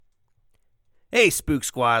Hey, Spook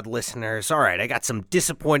Squad listeners. All right, I got some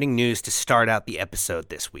disappointing news to start out the episode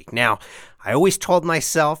this week. Now, I always told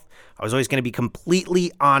myself I was always going to be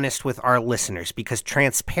completely honest with our listeners because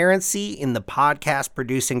transparency in the podcast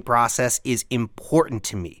producing process is important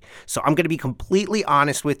to me. So I'm going to be completely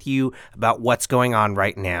honest with you about what's going on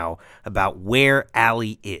right now, about where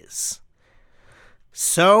Allie is.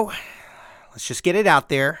 So, let's just get it out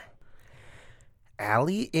there.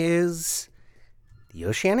 Allie is the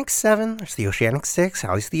Oceanic 7, there's the Oceanic 6,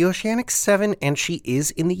 Allie's the Oceanic 7, and she is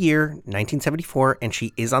in the year 1974, and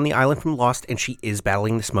she is on the island from Lost, and she is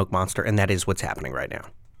battling the smoke monster, and that is what's happening right now.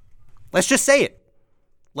 Let's just say it.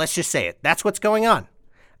 Let's just say it. That's what's going on.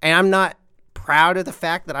 And I'm not proud of the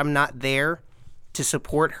fact that I'm not there to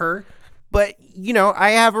support her, but, you know,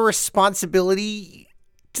 I have a responsibility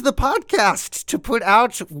to the podcast to put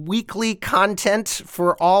out weekly content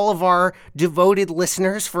for all of our devoted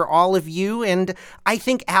listeners, for all of you, and I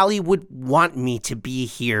think Allie would want me to be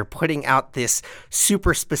here putting out this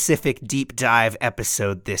super specific deep dive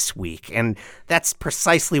episode this week, and that's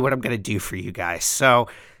precisely what I'm going to do for you guys. So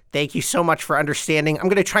thank you so much for understanding. I'm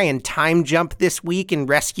going to try and time jump this week and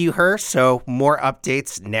rescue her, so more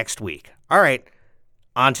updates next week. All right,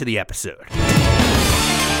 on to the episode.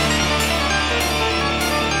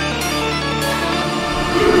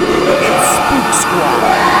 It's Spook Squad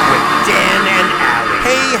with Dan and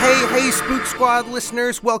Allie. Hey, Spook Squad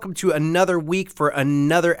listeners. Welcome to another week for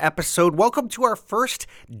another episode. Welcome to our first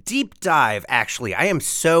deep dive, actually. I am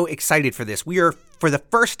so excited for this. We are, for the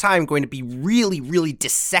first time, going to be really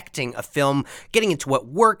dissecting a film, getting into what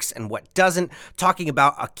works and what doesn't, talking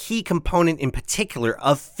about a key component in particular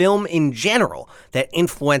of film in general that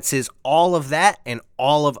influences all of that and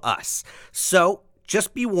all of us. So,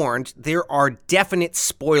 just be warned, there are definite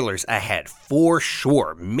spoilers ahead, for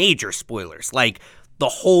sure. Major spoilers, like the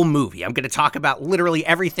whole movie. I'm going to talk about literally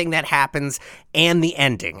everything that happens and the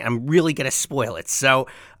ending. I'm really going to spoil it, so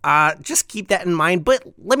just keep that in mind. But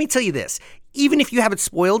let me tell you this. Even if you have it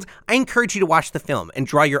spoiled, I encourage you to watch the film and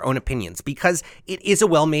draw your own opinions because it is a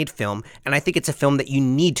well-made film, and I think it's a film that you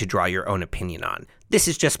need to draw your own opinion on. This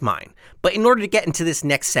is just mine. But in order to get into this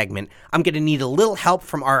next segment, I'm going to need a little help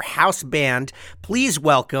from our house band. Please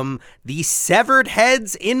welcome the Severed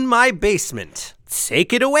Heads in My Basement.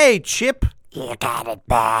 Take it away, Chip. You got it,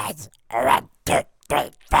 boys. 1, 2,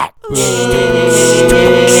 3, 4.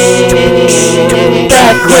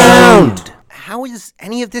 Background. How is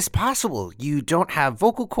any of this possible? You don't have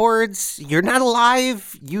vocal cords, you're not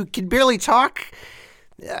alive, you can barely talk,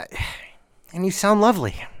 and you sound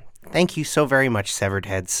lovely. Thank you so very much, Severed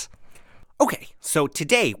Heads. Okay, so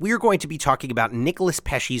today we are going to be talking about Nicolas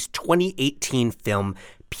Pesce's 2018 film,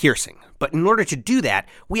 Piercing. But in order to do that,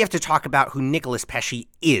 we have to talk about who Nicolas Pesce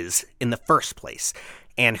is in the first place.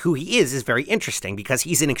 And who he is very interesting because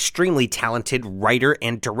he's an extremely talented writer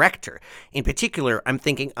and director. In particular, I'm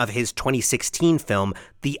thinking of his 2016 film,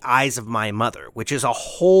 The Eyes of My Mother, which is a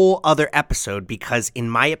whole other episode because, in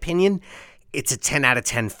my opinion, it's a 10 out of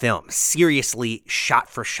 10 film. Seriously, shot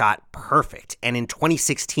for shot, perfect. And in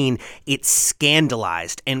 2016, it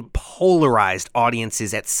scandalized and polarized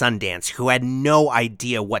audiences at Sundance who had no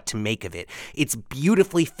idea what to make of it. It's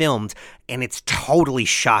beautifully filmed, and it's totally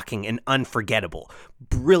shocking and unforgettable.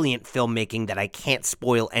 Brilliant filmmaking that I can't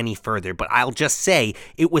spoil any further, but I'll just say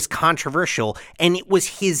it was controversial, and it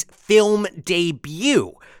was his film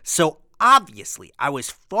debut. So obviously, I was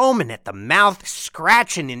foaming at the mouth,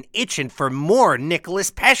 scratching and itching for more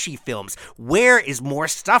Nicolas Pesce films. Where is more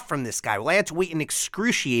stuff from this guy? Well, I had to wait an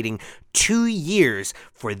excruciating 2 years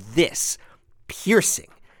for this,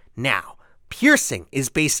 Piercing. Now, Piercing is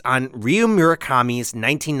based on Ryu Murakami's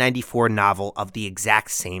 1994 novel of the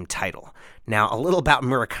exact same title. Now, a little about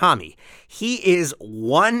Murakami. He is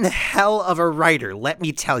one hell of a writer, let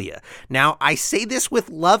me tell you. Now, I say this with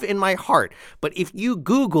love in my heart, but if you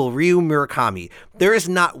Google Ryu Murakami, there is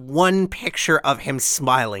not one picture of him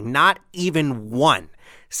smiling, not even one.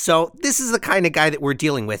 So this is the kind of guy that we're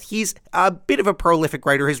dealing with. He's a bit of a prolific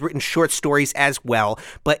writer, has written short stories as well,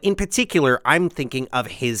 but in particular, I'm thinking of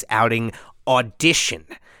his outing Audition,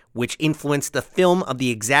 which influenced the film of the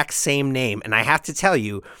exact same name, and I have to tell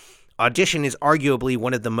you, Audition is arguably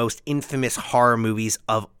one of the most infamous horror movies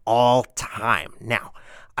of all time. Now,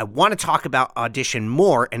 I want to talk about Audition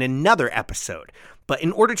more in another episode, but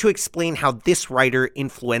in order to explain how this writer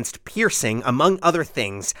influenced Piercing, among other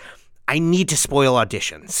things, I need to spoil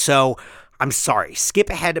Audition. So, I'm sorry, skip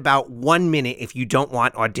ahead about 1 minute if you don't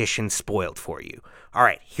want Audition spoiled for you. All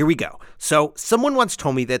right, here we go. So, someone once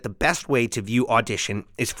told me that the best way to view Audition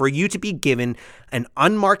is for you to be given an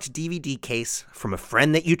unmarked DVD case from a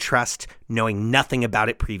friend that you trust, knowing nothing about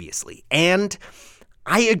it previously. And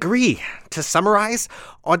I agree. To summarize,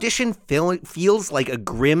 Audition feels like a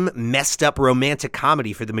grim, messed up romantic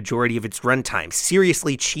comedy for the majority of its runtime.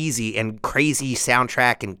 Seriously cheesy and crazy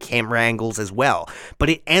soundtrack and camera angles as well. But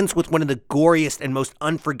it ends with one of the goriest and most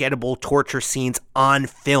unforgettable torture scenes on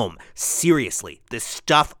film. Seriously, the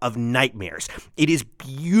stuff of nightmares. It is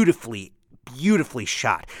beautifully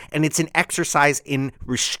shot, and it's an exercise in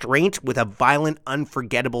restraint with a violent,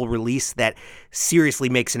 unforgettable release that seriously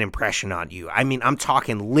makes an impression on you. I mean, I'm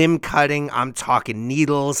talking limb cutting, I'm talking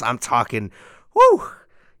needles, I'm talking, whoo,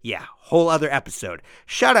 yeah, whole other episode.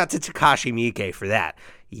 Shout out to Takashi Miike for that.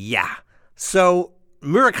 Yeah. So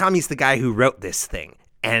Murakami's the guy who wrote this thing,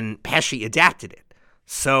 and Pesci adapted it.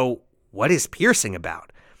 So what is Piercing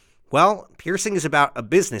about? Well, Piercing is about a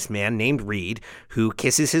businessman named Reed who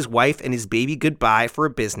kisses his wife and his baby goodbye for a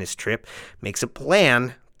business trip, makes a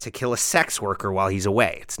plan to kill a sex worker while he's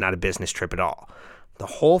away. It's not a business trip at all. The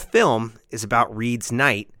whole film is about Reed's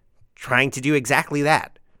night trying to do exactly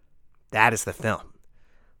that. That is the film.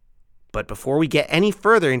 But before we get any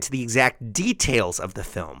further into the exact details of the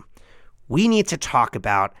film, we need to talk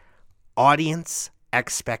about audience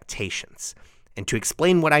expectations. And to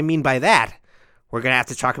explain what I mean by that, we're going to have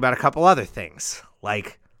to talk about a couple other things,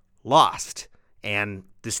 like Lost and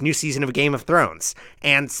this new season of Game of Thrones.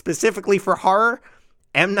 And specifically for horror,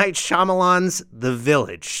 M. Night Shyamalan's The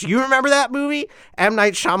Village. You remember that movie? M.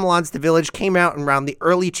 Night Shyamalan's The Village came out around the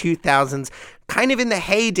early 2000s, kind of in the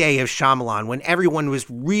heyday of Shyamalan, when everyone was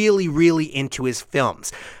really, really into his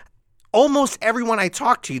films. Almost everyone I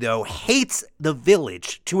talk to, though, hates The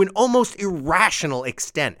Village to an almost irrational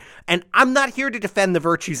extent. And I'm not here to defend the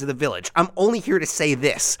virtues of The Village. I'm only here to say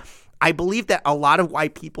this. I believe that a lot of why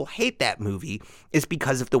people hate that movie is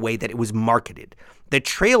because of the way that it was marketed. The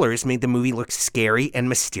trailers made the movie look scary and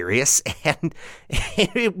mysterious, and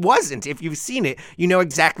it wasn't. If you've seen it, you know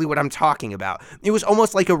exactly what I'm talking about. It was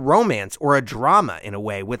almost like a romance or a drama in a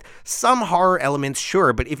way, with some horror elements,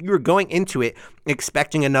 sure, but if you were going into it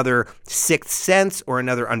expecting another Sixth Sense or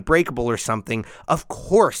another Unbreakable or something, of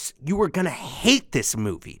course you were going to hate this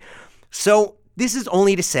movie. So this is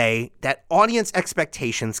only to say that audience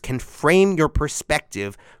expectations can frame your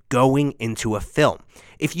perspective going into a film.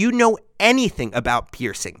 If you know anything about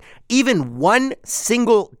Piercing, even one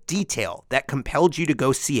single detail that compelled you to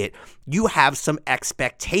go see it, you have some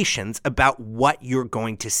expectations about what you're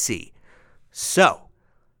going to see. So,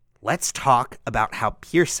 let's talk about how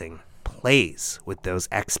Piercing plays with those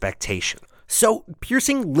expectations. So,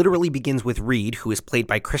 Piercing literally begins with Reed, who is played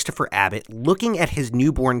by Christopher Abbott, looking at his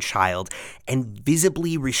newborn child and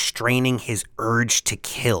visibly restraining his urge to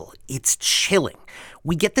kill. It's chilling.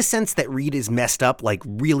 We get the sense that Reed is messed up like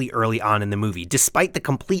really early on in the movie, despite the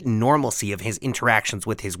complete normalcy of his interactions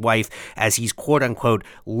with his wife as he's quote-unquote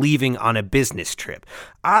leaving on a business trip.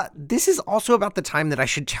 This is also about the time that I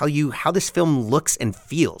should tell you how this film looks and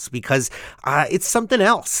feels, because it's something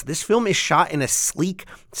else. This film is shot in a sleek,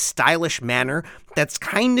 stylish manner that's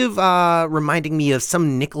kind of reminding me of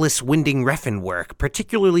some Nicholas Winding Refn work,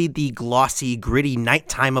 particularly the glossy, gritty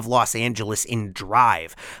nighttime of Los Angeles in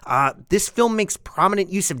Drive. This film makes prominent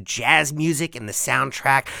use of jazz music in the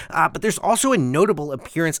soundtrack, but there's also a notable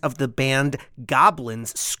appearance of the band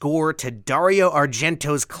Goblin's score to Dario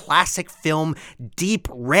Argento's classic film Deep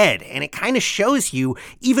Red, and it kind of shows you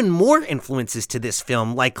even more influences to this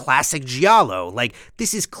film, like classic giallo. Like,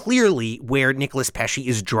 this is clearly where Nicolas Pesci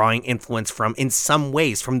is drawing influence from in some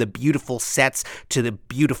ways, from the beautiful sets to the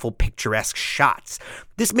beautiful picturesque shots.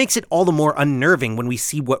 This makes it all the more unnerving when we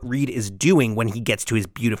see what Reed is doing when he gets to his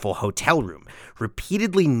beautiful hotel room,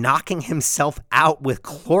 repeatedly knocking himself out with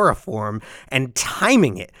chloroform and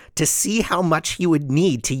timing it to see how much he would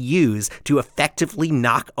need to use to effectively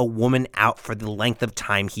knock a woman out for the length of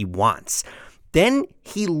time he wants. Then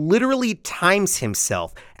he literally times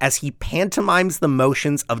himself as he pantomimes the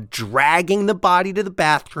motions of dragging the body to the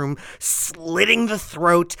bathroom, slitting the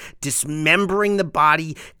throat, dismembering the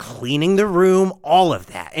body, cleaning the room, all of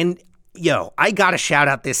that. And yo, I gotta shout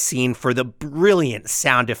out this scene for the brilliant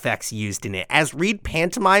sound effects used in it. As Reed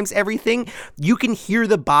pantomimes everything, you can hear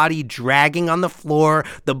the body dragging on the floor,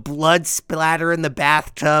 the blood splatter in the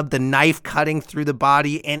bathtub, the knife cutting through the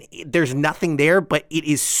body, and there's nothing there, but it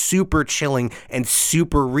is super chilling and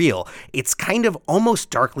super real. It's kind of almost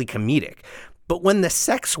darkly comedic. But when the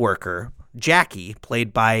sex worker, Jackie,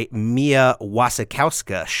 played by Mia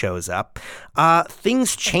Wasikowska, shows up,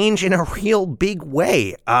 things change in a real big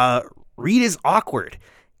way. Reed is awkward,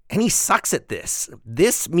 And he sucks at this.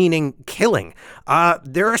 This meaning killing.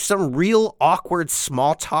 There are some real awkward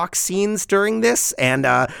small talk scenes during this, and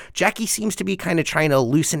Jackie seems to be kind of trying to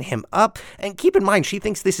loosen him up. And keep in mind, she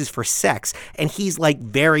thinks this is for sex, and he's like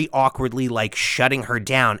very awkwardly like shutting her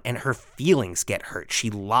down, and her feelings get hurt. She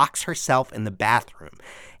locks herself in the bathroom,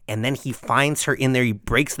 and then he finds her in there. He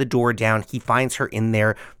breaks the door down. He finds her in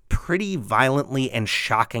there pretty violently and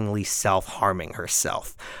shockingly self-harming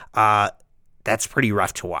herself. That's pretty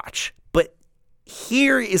rough to watch. But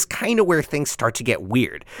here is kind of where things start to get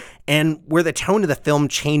weird and where the tone of the film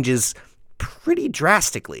changes pretty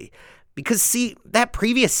drastically. Because, see, that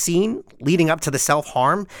previous scene leading up to the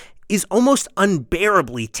self-harm is almost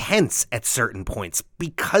unbearably tense at certain points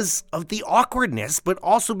because of the awkwardness, but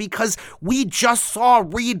also because we just saw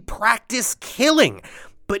Reed practice killing.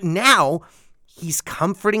 But now he's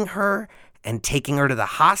comforting her and taking her to the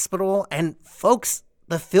hospital. And folks,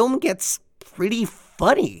 the film gets pretty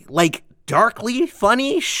funny, like darkly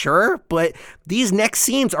funny, sure, but these next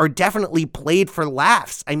scenes are definitely played for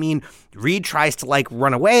laughs. I mean, Reed tries to like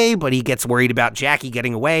run away, but he gets worried about Jackie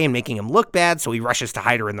getting away and making him look bad, so he rushes to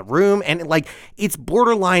hide her in the room, and like it's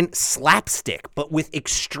borderline slapstick, but with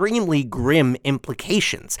extremely grim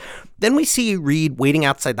implications. Then we see Reed waiting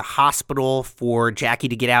outside the hospital for Jackie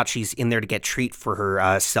to get out. She's in there to get treat for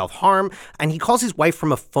her self-harm, and he calls his wife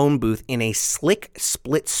from a phone booth in a slick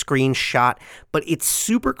split-screen shot, but it's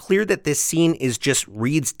super clear that this scene is just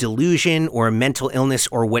Reed's delusion or a mental illness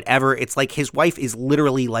or whatever. It's like his wife is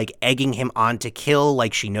literally like egging him on to kill,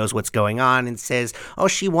 like she knows what's going on and says, oh,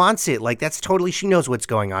 she wants it. Like that's totally, she knows what's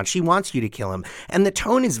going on. She wants you to kill him. And the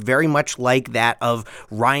tone is very much like that of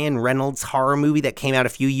Ryan Reynolds' horror movie that came out a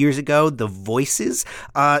few years ago, The Voices.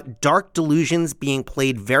 Dark delusions being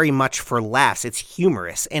played very much for laughs. It's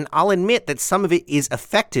humorous. And I'll admit that some of it is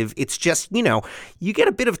effective. It's just, you know, you get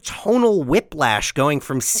a bit of tonal whiplash going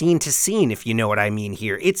from scene to scene, if you know what I mean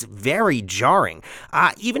here. It's very jarring.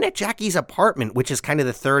 Even at Jackie's apartment, which is kind of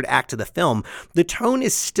the third act of the film, the tone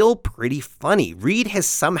is still pretty funny. Reed has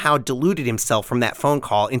somehow deluded himself from that phone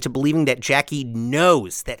call into believing that Jackie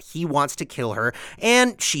knows that he wants to kill her,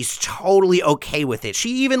 and she's totally okay with it. She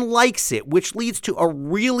even likes it, which leads to a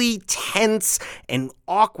really tense and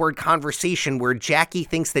awkward conversation where Jackie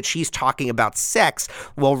thinks that she's talking about sex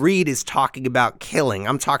while Reed is talking about killing.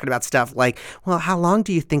 I'm talking about stuff like, well, how long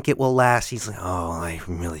do you think it will last? He's like, oh, I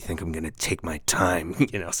really think I'm going to take my time,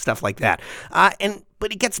 you know, stuff like that.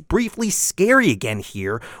 But it gets briefly scary again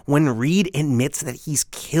here when Reed admits that he's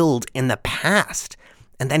killed in the past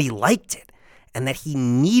and that he liked it and that he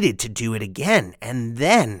needed to do it again. And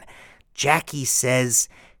then Jackie says,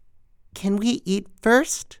 can we eat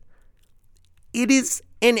first? It is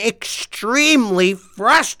an extremely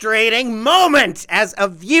frustrating moment as a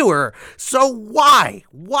viewer. So why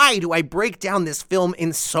do I break down this film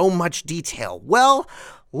in so much detail? Well,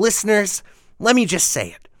 listeners, let me just say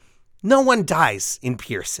it. No one dies in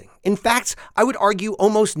Piercing. In fact, I would argue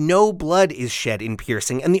almost no blood is shed in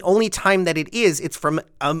Piercing, and the only time that it is, it's from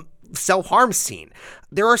a self-harm scene.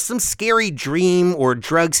 There are some scary dream or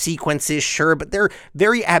drug sequences, sure, but they're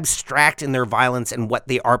very abstract in their violence and what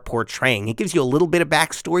they are portraying. It gives you a little bit of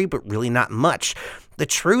backstory, but really not much. The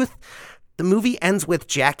truth, the movie ends with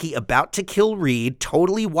Jackie about to kill Reed,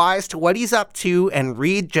 totally wise to what he's up to, and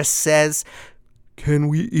Reed just says, can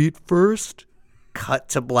we eat first? Cut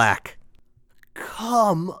to black.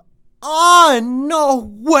 Come on,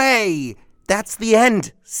 no way! That's the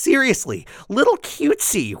end. Seriously, little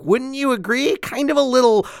cutesy, wouldn't you agree? Kind of a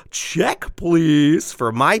little check, please,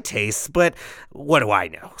 for my tastes, but what do I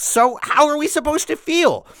know? So how are we supposed to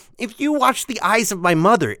feel? If you watched The Eyes of My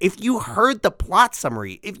Mother, if you heard the plot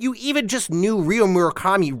summary, if you even just knew Ryo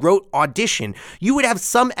Murakami wrote Audition, you would have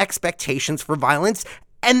some expectations for violence,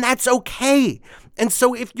 and that's okay. And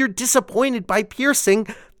so if you're disappointed by Piercing,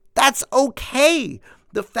 that's okay.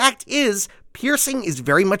 The fact is, Piercing is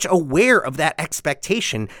very much aware of that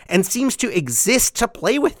expectation and seems to exist to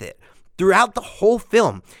play with it. Throughout the whole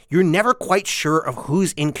film, you're never quite sure of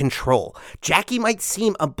who's in control. Jackie might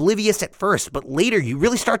seem oblivious at first, but later you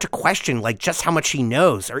really start to question like just how much she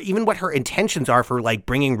knows or even what her intentions are for like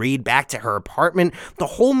bringing Reed back to her apartment. The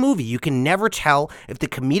whole movie, you can never tell if the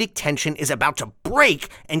comedic tension is about to break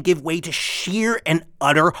and give way to sheer and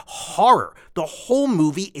utter horror. The whole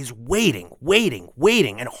movie is waiting,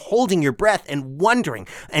 and holding your breath and wondering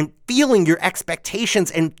and feeling your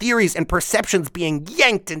expectations and theories and perceptions being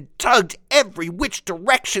yanked and tugged every which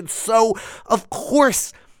direction. So, of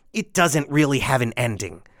course, it doesn't really have an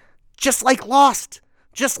ending. Just like Lost,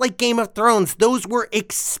 just like Game of Thrones, those were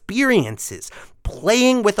experiences.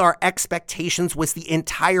 Playing with our expectations was the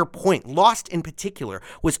entire point. Lost, in particular,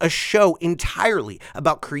 was a show entirely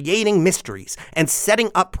about creating mysteries and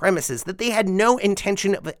setting up premises that they had no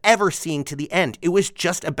intention of ever seeing to the end. It was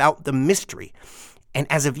just about the mystery. And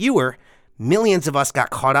as a viewer, millions of us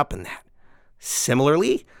got caught up in that.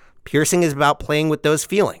 Similarly, Piercing is about playing with those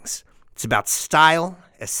feelings. It's about style,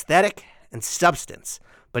 aesthetic, and substance.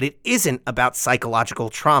 But it isn't about psychological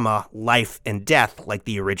trauma, life, and death like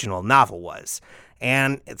the original novel was.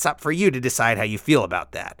 And it's up for you to decide how you feel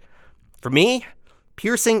about that. For me,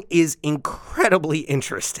 Piercing is incredibly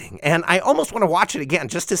interesting, and I almost want to watch it again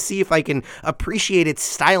just to see if I can appreciate its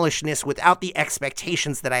stylishness without the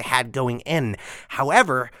expectations that I had going in.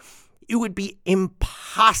 However, it would be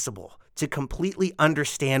impossible to completely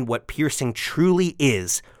understand what Piercing truly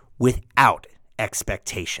is without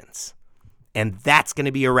expectations. And that's going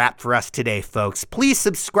to be a wrap for us today, folks. Please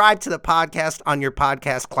subscribe to the podcast on your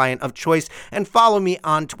podcast client of choice and follow me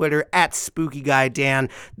on Twitter @SpookyGuyDan.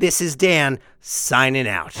 This is Dan, signing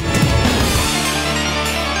out.